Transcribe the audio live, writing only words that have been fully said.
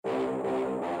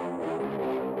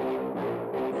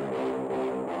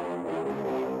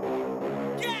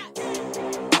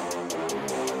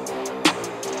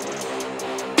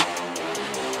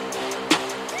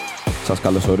Σας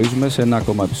καλωσορίζουμε σε ένα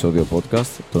ακόμα επεισόδιο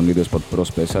podcast των INTERSPORT PRO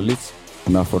Specialists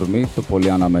με αφορμή το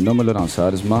πολυαναμενόμενο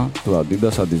λανσάρισμα του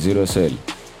Adizero SL.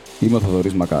 Είμαι ο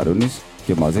Θοδωρής Μακαρούνης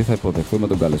και μαζί θα υποδεχθούμε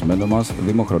τον καλεσμένο μας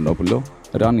Δήμο Χρονόπουλο,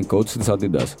 running coach της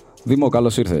Adidas. Δήμο,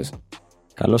 καλώς ήρθες.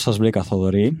 Καλώς σας βρήκα,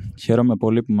 Θοδωρή. Χαίρομαι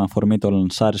πολύ που με αφορμή το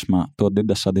λανσάρισμα του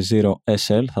Adidas Adizero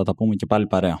SL θα τα πούμε και πάλι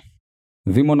παρέα.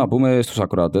 Δήμο, να πούμε στους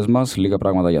ακροατές μας λίγα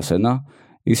πράγματα για σένα.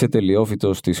 Είσαι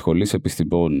τελειόφοιτος της Σχολής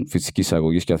Επιστημών Φυσικής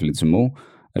Αγωγής και Αθλητισμού,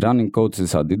 running coach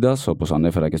της Adidas, όπως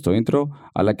ανέφερα και στο intro,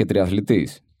 αλλά και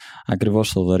τριαθλητής. Ακριβώς,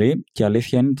 Θοδωρή. Και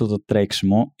αλήθεια είναι το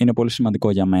τρέξιμο είναι πολύ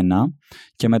σημαντικό για μένα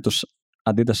και με τους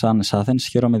Adidas Athens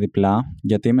χαίρομαι διπλά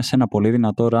γιατί είμαι σε ένα πολύ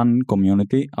δυνατό running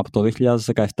community από το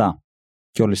 2017.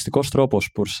 Και ο ολιστικός τρόπος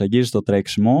που προσεγγίζει το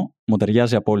τρέξιμο μου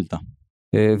ταιριάζει απόλυτα.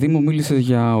 Δήμο, μίλησες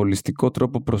για ολιστικό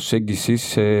τρόπο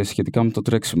προσέγγισης σχετικά με το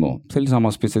τρέξιμο. Θέλεις να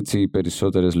μας πεις έτσι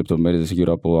περισσότερες λεπτομέρειες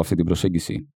γύρω από αυτή την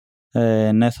προσέγγιση?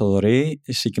 Ναι, Θοδωρή.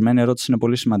 Η συγκεκριμένη ερώτηση είναι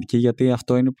πολύ σημαντική γιατί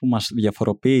αυτό είναι που μας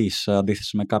διαφοροποιεί σε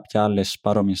αντίθεση με κάποιες άλλες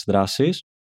παρόμοιες δράσεις.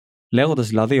 Λέγοντας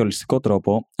δηλαδή ολιστικό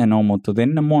τρόπο, εννοούμε ότι δεν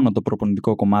είναι μόνο το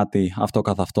προπονητικό κομμάτι αυτό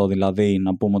καθ' αυτό, δηλαδή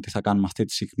να πούμε ότι θα κάνουμε αυτή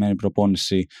τη συγκεκριμένη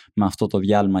προπόνηση με αυτό το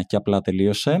διάλειμμα και απλά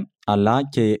τελείωσε, αλλά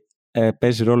και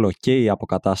παίζει ρόλο και η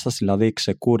αποκατάσταση, δηλαδή η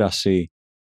ξεκούραση.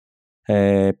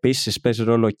 Επίσης παίζει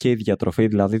ρόλο και η διατροφή,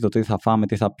 δηλαδή το τι θα φάμε,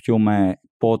 τι θα πιούμε,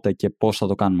 πότε και πώς θα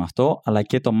το κάνουμε αυτό, αλλά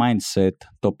και το mindset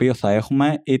το οποίο θα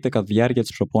έχουμε είτε κατά τη διάρκεια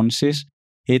της προπόνησης,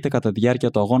 είτε κατά τη διάρκεια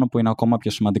του αγώνα που είναι ακόμα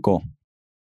πιο σημαντικό.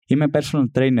 Είμαι personal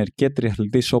trainer και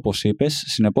τριαθλητής όπως είπες,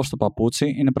 συνεπώς το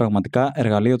παπούτσι είναι πραγματικά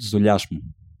εργαλείο της δουλειάς μου.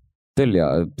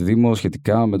 Τέλεια. Δήμο,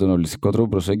 σχετικά με τον ολιστικό τρόπο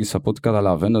προσέγγισης, από ό,τι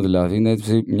καταλαβαίνω, δηλαδή είναι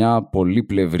έτσι μια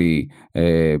πολύπλευρη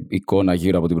εικόνα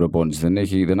γύρω από την προπόνηση.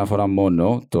 Δεν αφορά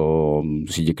μόνο το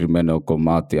συγκεκριμένο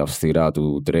κομμάτι αυστηρά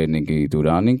του training ή του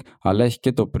running, αλλά έχει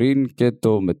και το πριν και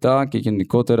το μετά και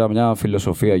γενικότερα μια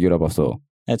φιλοσοφία γύρω από αυτό.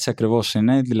 Έτσι ακριβώς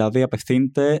είναι, δηλαδή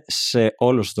απευθύνεται σε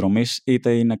όλους τους δρομείς,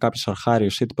 είτε είναι κάποιος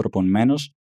αρχάριος είτε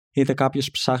προπονημένος, είτε κάποιος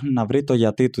ψάχνει να βρει το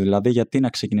γιατί του, δηλαδή γιατί να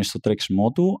ξεκινήσει το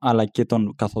τρέξιμό του, αλλά και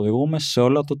τον καθοδηγούμε σε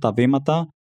όλα του τα βήματα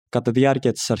κατά τη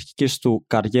διάρκεια της αρχικής του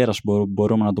καριέρας,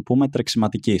 μπορούμε να το πούμε,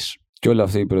 τρεξιματικής. Και όλη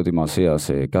αυτή η προετοιμασία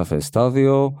σε κάθε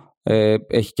στάδιο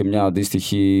έχει και μια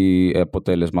αντίστοιχη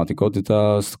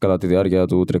αποτελεσματικότητα κατά τη διάρκεια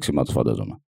του τρεξίματος,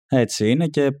 φαντάζομαι. Έτσι είναι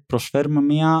και προσφέρουμε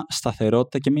μια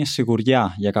σταθερότητα και μια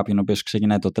σιγουριά για κάποιον ο οποίος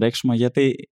ξεκινάει το τρέξιμο,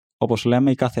 γιατί όπως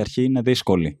λέμε η κάθε αρχή είναι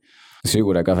δύσκολη.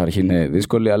 Σίγουρα η κάθε αρχή είναι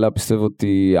δύσκολη, αλλά πιστεύω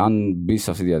ότι αν μπεις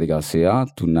σε αυτή τη διαδικασία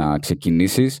του να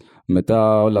ξεκινήσεις,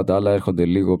 μετά όλα τα άλλα έρχονται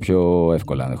λίγο πιο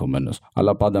εύκολα ενδεχομένως.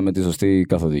 Αλλά πάντα με τη σωστή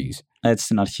καθοδήγηση. Έτσι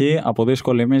στην αρχή, από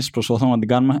δύσκολη εμείς προσπαθούμε να την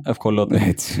κάνουμε ευκολότερη.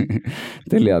 Έτσι.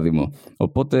 Τέλεια, Δήμο.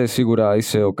 Οπότε σίγουρα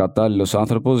είσαι ο κατάλληλος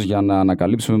άνθρωπος για να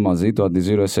ανακαλύψουμε μαζί το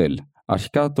Adizero SL.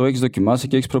 Αρχικά το έχεις δοκιμάσει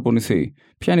και έχεις προπονηθεί.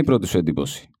 Ποια είναι η πρώτη σου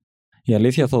εντύπωση? Η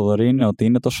αλήθεια, Θοδωρή, είναι ότι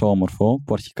είναι τόσο όμορφο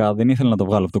που αρχικά δεν ήθελα να το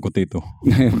βγάλω από το κουτί του.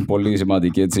 Πολύ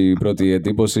σημαντική, έτσι. Η πρώτη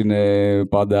εντύπωση είναι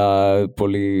πάντα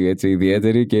πολύ έτσι,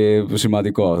 ιδιαίτερη και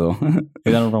σημαντικό αυτό.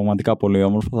 Ήταν πραγματικά πολύ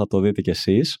όμορφο, θα το δείτε κι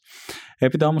εσείς.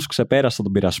 Έπειτα όμως ξεπέρασα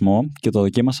τον πειρασμό και το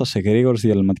δοκίμασα σε γρήγορες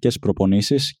διαλυματικές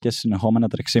προπονήσεις και συνεχόμενα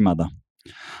τρεξίματα.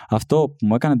 Αυτό που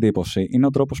μου έκανε εντύπωση είναι ο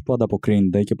τρόπος που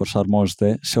ανταποκρίνεται και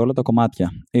προσαρμόζεται σε όλα τα κομμάτια.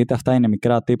 Είτε αυτά είναι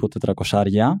μικρά τύπου 400,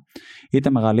 είτε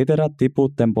μεγαλύτερα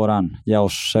τύπου Temporan, για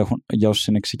όσους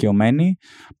είναι εξοικειωμένοι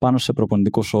πάνω σε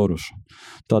προπονητικούς όρους.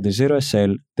 Το Adizero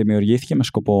SL δημιουργήθηκε με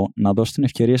σκοπό να δώσει την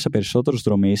ευκαιρία σε περισσότερους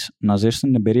δρομείς να ζήσουν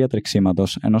την εμπειρία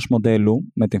τρεξίματος ενός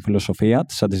μοντέλου με την φιλοσοφία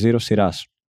της Adizero σειράς.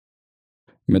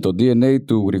 Με το DNA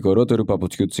του γρηγορότερου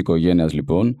παπουτσιού της οικογένειας,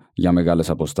 λοιπόν, για μεγάλες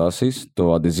αποστάσεις,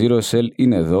 το Adizero SL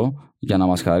είναι εδώ για να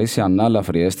μας χαρίσει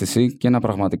ανάλαφρη αίσθηση και ένα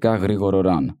πραγματικά γρήγορο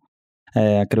run.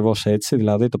 Ακριβώς έτσι,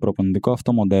 δηλαδή το προπονητικό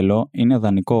αυτό μοντέλο είναι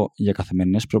ιδανικό για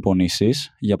καθημερινές προπονήσεις,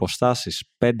 για αποστάσεις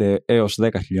 5 έως 10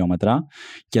 χιλιόμετρα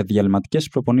και διαλυματικές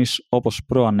προπονήσεις όπως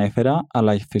προανέφερα,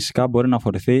 αλλά φυσικά μπορεί να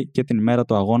φορηθεί και την ημέρα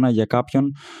του αγώνα για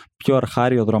κάποιον πιο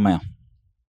αρχάριο δρομέα.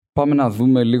 Πάμε να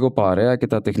δούμε λίγο παρέα και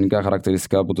τα τεχνικά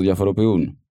χαρακτηριστικά που το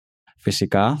διαφοροποιούν.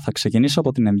 Φυσικά, θα ξεκινήσω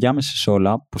από την ενδιάμεση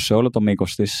σόλα που σε όλο το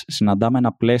μήκος της συναντάμε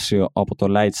ένα πλαίσιο από το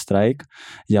Light Strike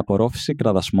για απορρόφηση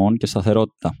κραδασμών και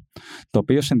σταθερότητα, το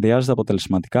οποίο συνδυάζεται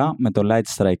αποτελεσματικά με το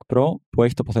Light Strike Pro που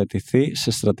έχει τοποθετηθεί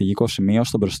σε στρατηγικό σημείο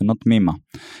στο μπροστινό τμήμα,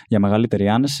 για μεγαλύτερη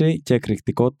άνεση και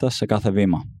εκρηκτικότητα σε κάθε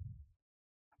βήμα.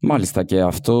 Μάλιστα, και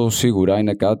αυτό σίγουρα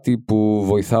είναι κάτι που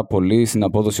βοηθά πολύ στην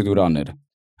απόδοση του runner.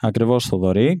 Ακριβώς,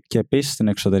 Θοδωρή, και επίσης στην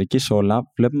εξωτερική σόλα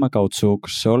βλέπουμε καουτσούκ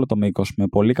σε όλο το μήκος με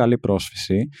πολύ καλή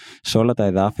πρόσφυση σε όλα τα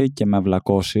εδάφη και με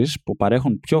αυλακώσεις που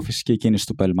παρέχουν πιο φυσική κίνηση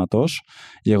του πέλματος,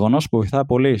 γεγονός που βοηθάει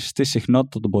πολύ στη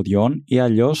συχνότητα των ποδιών ή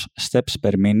αλλιώς steps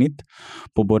per minute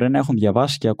που μπορεί να έχουν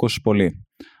διαβάσει και ακούσει πολύ.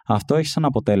 Αυτό έχει σαν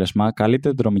αποτέλεσμα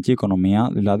καλύτερη δρομική οικονομία,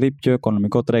 δηλαδή πιο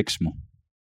οικονομικό τρέξιμο.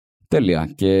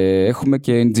 Τέλεια. Και έχουμε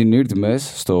και engineered mesh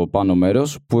στο πάνω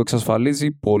μέρος που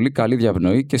εξασφαλίζει πολύ καλή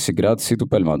διαπνοή και συγκράτηση του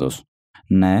πέλματος.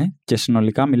 Ναι, και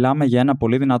συνολικά μιλάμε για ένα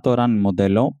πολύ δυνατό running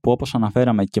μοντέλο που, όπως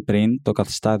αναφέραμε και πριν,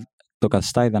 το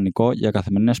καθιστά ιδανικό για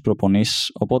καθημερινές προπονήσεις,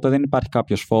 οπότε δεν υπάρχει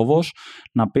κάποιος φόβος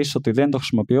να πεις ότι δεν το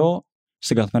χρησιμοποιώ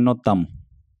στην καθημερινότητά μου.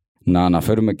 Να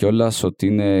αναφέρουμε κιόλας ότι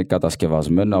είναι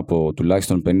κατασκευασμένο από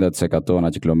τουλάχιστον 50%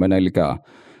 ανακυκλωμένα υλικά.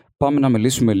 Πάμε να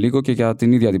μιλήσουμε λίγο και για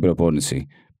την ίδια την προπόνηση.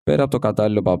 Πέρα από το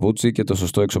κατάλληλο παπούτσι και το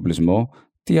σωστό εξοπλισμό,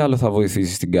 τι άλλο θα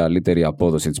βοηθήσει στην καλύτερη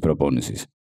απόδοση της προπόνησης?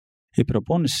 Η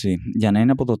προπόνηση, για να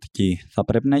είναι αποδοτική, θα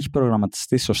πρέπει να έχει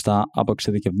προγραμματιστεί σωστά από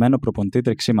εξειδικευμένο προπονητή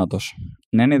τρεξίματος.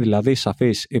 Να είναι δηλαδή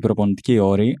σαφής οι προπονητικοί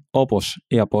όροι, όπως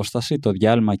η απόσταση, το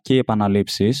διάλειμμα και οι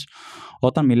επαναλήψεις,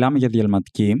 όταν μιλάμε για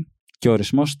διαλυματική, και ο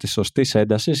ορισμός της σωστής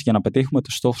έντασης για να πετύχουμε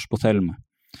τους στόχους που θέλουμε.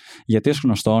 Γιατί ως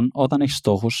γνωστόν, όταν έχεις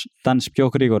στόχους, φτάνεις πιο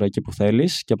γρήγορα εκεί που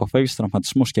θέλεις και αποφεύγεις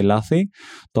τραυματισμούς και λάθη,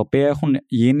 τα οποία έχουν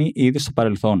γίνει ήδη στο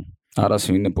παρελθόν. Άρα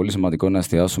είναι πολύ σημαντικό να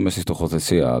εστιάσουμε στη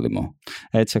στοχοθεσία, Δήμο.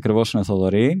 Έτσι ακριβώς είναι,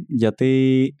 Θοδωρή,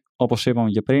 γιατί όπως είπαμε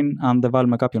και πριν, αν δεν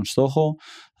βάλουμε κάποιον στόχο,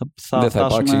 δεν θα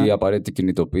υπάρξει η απαραίτητη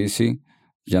κινητοποίηση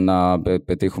για να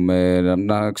πετύχουμε,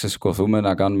 να ξεσηκωθούμε,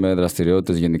 να κάνουμε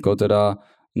δραστηριότητες γενικότερα,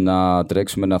 να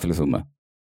τρέξουμε, να αθληθούμε.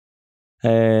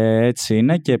 Έτσι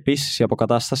είναι, και επίσης η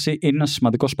αποκατάσταση είναι ένας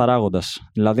σημαντικός παράγοντας.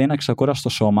 Δηλαδή, ένα ξεκούραστο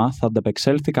σώμα θα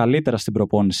ανταπεξέλθει καλύτερα στην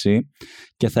προπόνηση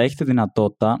και θα έχει τη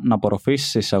δυνατότητα να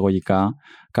απορροφήσει εισαγωγικά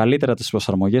καλύτερα τις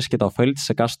προσαρμογές και τα ωφέλη της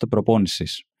εκάστοτε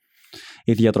προπόνησης.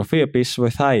 Η διατροφή επίσης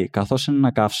βοηθάει, καθώς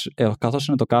είναι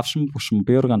το καύσιμο που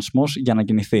χρησιμοποιεί ο οργανισμός για να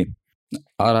κινηθεί.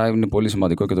 Άρα είναι πολύ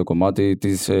σημαντικό και το κομμάτι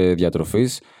της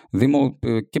διατροφής, Δήμο,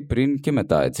 και πριν και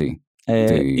μετά, έτσι.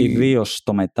 Ιδίως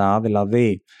το μετά,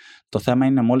 δηλαδή το θέμα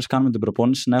είναι μόλις κάνουμε την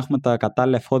προπόνηση να έχουμε τα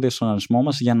κατάλληλα εφόδια στον οργανισμό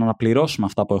μας για να αναπληρώσουμε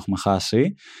αυτά που έχουμε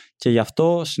χάσει, και γι'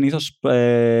 αυτό συνήθως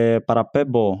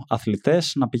παραπέμπω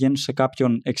αθλητές να πηγαίνουν σε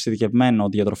κάποιον εξειδικευμένο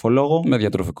διατροφολόγο. Με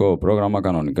διατροφικό πρόγραμμα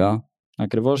κανονικά.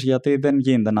 Ακριβώς, γιατί δεν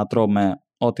γίνεται να τρώμε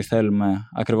ό,τι θέλουμε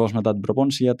ακριβώς μετά την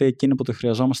προπόνηση, γιατί εκείνη που το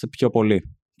χρειαζόμαστε πιο πολύ.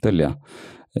 Τέλεια.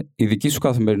 Η δική σου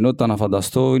καθημερινότητα, να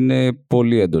φανταστώ, είναι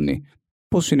πολύ έντονη.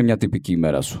 Πώς είναι μια τυπική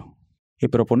ημέρα σου? Οι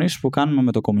προπονήσεις που κάνουμε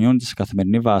με το community σε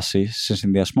καθημερινή βάση, σε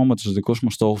συνδυασμό με τους δικούς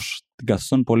μου στόχους, την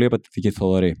καθιστούν πολύ απαιτητική,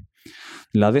 Θοδωρή.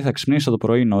 Δηλαδή, θα ξυπνήσω το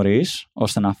πρωί νωρίς,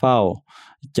 ώστε να φάω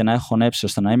και να έχω χωνέψει,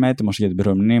 ώστε να είμαι έτοιμος για την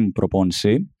πρωινή μου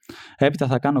προπόνηση. Έπειτα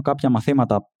θα κάνω κάποια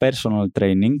μαθήματα personal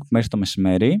training μέχρι το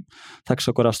μεσημέρι. Θα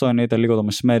ξεκουραστώ εννοείται λίγο το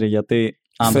μεσημέρι, γιατί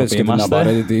άνθρωποι είμαστε. Θες και την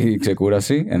απαραίτητη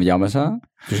ξεκούραση ενδιάμεσα,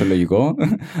 φυσιολογικό.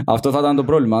 Αυτό θα ήταν το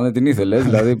πρόβλημα, αν δεν την ήθελες.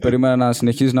 Δηλαδή, περίμενα να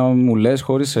συνεχίσεις να μου λες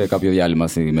χωρίς κάποιο διάλειμμα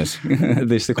στη μέση.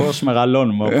 Δυστυχώς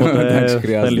μεγαλώνουμε, οπότε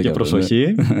θέλει και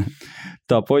προσοχή.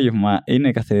 Το απόγευμα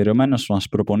είναι καθιερωμένος μας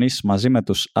προπονήσεις μαζί με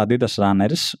τους Adidas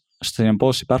Runners.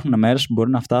 Συνεπώς υπάρχουν μέρες που μπορεί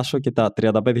να φτάσω και τα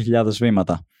 35.000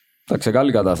 βήματα. Σε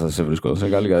καλή κατάσταση σε βρίσκω. Σε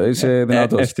καλή κατάσταση. Είσαι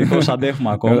δυνατός. Ευτυχώς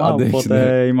αντέχουμε ακόμα,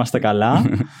 οπότε είμαστε καλά.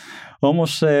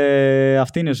 Όμως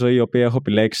αυτή είναι η ζωή η οποία έχω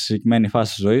επιλέξει στη συγκεκριμένη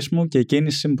φάση της ζωής μου, και η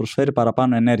κίνηση μου προσφέρει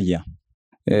παραπάνω ενέργεια.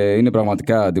 Είναι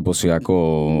πραγματικά εντυπωσιακό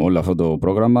όλο αυτό το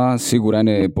πρόγραμμα. Σίγουρα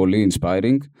είναι πολύ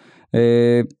inspiring.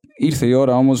 Ήρθε η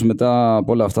ώρα όμως, μετά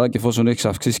από όλα αυτά, και εφόσον έχεις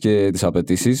αυξήσει και τις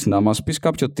απαιτήσεις, να μας πεις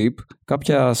κάποιο tip,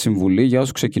 κάποια συμβουλή για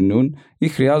όσους ξεκινούν ή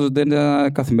χρειάζονται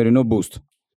ένα καθημερινό boost.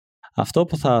 Αυτό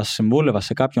που θα συμβούλευα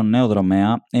σε κάποιον νέο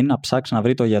δρομέα είναι να ψάξει να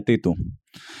βρει το γιατί του.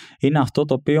 Είναι αυτό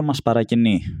το οποίο μας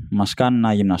παρακινεί. Μας κάνει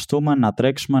να γυμναστούμε, να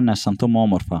τρέξουμε, να αισθανθούμε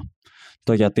όμορφα.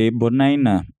 Το γιατί μπορεί να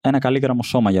είναι ένα καλύγραμμο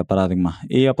σώμα, για παράδειγμα,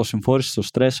 ή αποσυμφόρηση του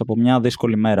στρες από μια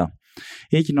δύσκολη μέρα,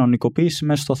 ή κοινωνικοποίηση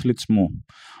μέσω του αθλητισμού.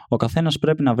 Ο καθένας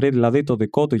πρέπει να βρει δηλαδή το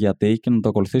δικό του γιατί και να το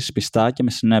ακολουθήσει πιστά και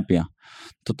με συνέπεια.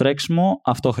 Το τρέξιμο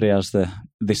αυτό χρειάζεται,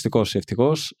 δυστυχώς ή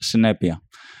ευτυχώς, συνέπεια.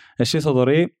 Εσύ,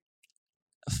 Θοδωρή,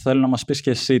 θέλω να μας πεις και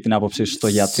εσύ την άποψή σου στο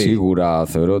γιατί. Σίγουρα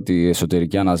θεωρώ ότι η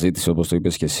εσωτερική αναζήτηση, όπως το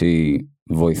είπες και εσύ,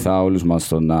 βοηθά όλους μας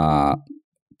στο να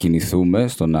κινηθούμε,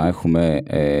 στο να έχουμε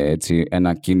έτσι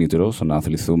ένα κίνητρο, στο να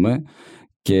αθληθούμε,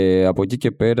 και από εκεί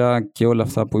και πέρα και όλα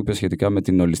αυτά που είπες σχετικά με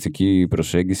την ολιστική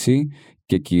προσέγγιση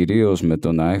και κυρίως με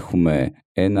το να έχουμε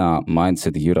ένα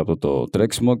mindset γύρω από το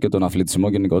τρέξιμο και τον αθλητισμό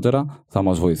γενικότερα, θα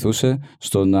μας βοηθούσε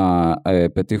στο να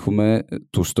πετύχουμε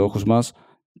τους στόχους μας,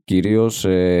 κυρίως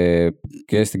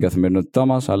και στην καθημερινότητά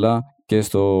μας, αλλά και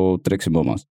στο τρέξιμό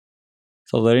μας.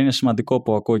 Θοδωρή, είναι σημαντικό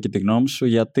που ακούω και τη γνώμη σου,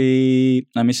 γιατί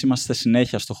εμείς είμαστε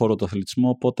συνέχεια στο χώρο του αθλητισμού,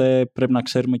 οπότε πρέπει να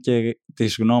ξέρουμε και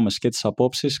τις γνώμες και τις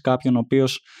απόψεις κάποιον ο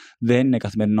οποίος δεν είναι η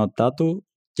καθημερινότητά του,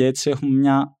 και έτσι έχουμε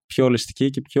μια πιο ολιστική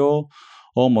και πιο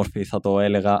όμορφη, θα το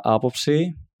έλεγα,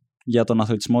 άποψη για τον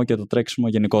αθλητισμό και το τρέξιμο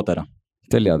γενικότερα.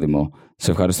 Τέλεια, Δήμο.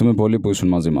 Σε ευχαριστούμε πολύ που ήσουν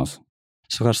μαζί μας.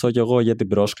 Σε ευχαριστώ και εγώ για την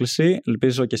πρόσκληση.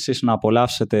 Ελπίζω και εσείς να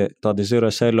απολαύσετε το Adizero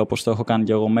SL όπως το έχω κάνει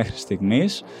και εγώ μέχρι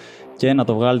στιγμής και να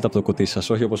το βγάλετε από το κουτί σας,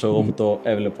 όχι όπως εγώ που το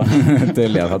έβλεπα.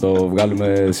 Τέλεια, θα το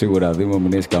βγάλουμε σίγουρα, Δήμο,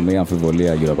 μην έχεις καμία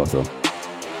αμφιβολία γύρω από αυτό.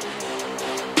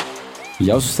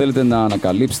 Για όσους θέλετε να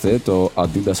ανακαλύψετε το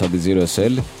Adidas Adizero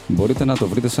SL, μπορείτε να το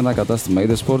βρείτε σε ένα κατάστημα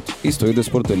INTERSPORT ή στο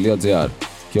intersport.gr.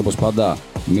 Και όπως πάντα,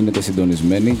 μείνετε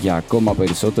συντονισμένοι για ακόμα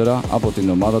περισσότερα από την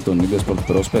ομάδα των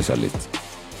INTERSPORT PRO Specialists.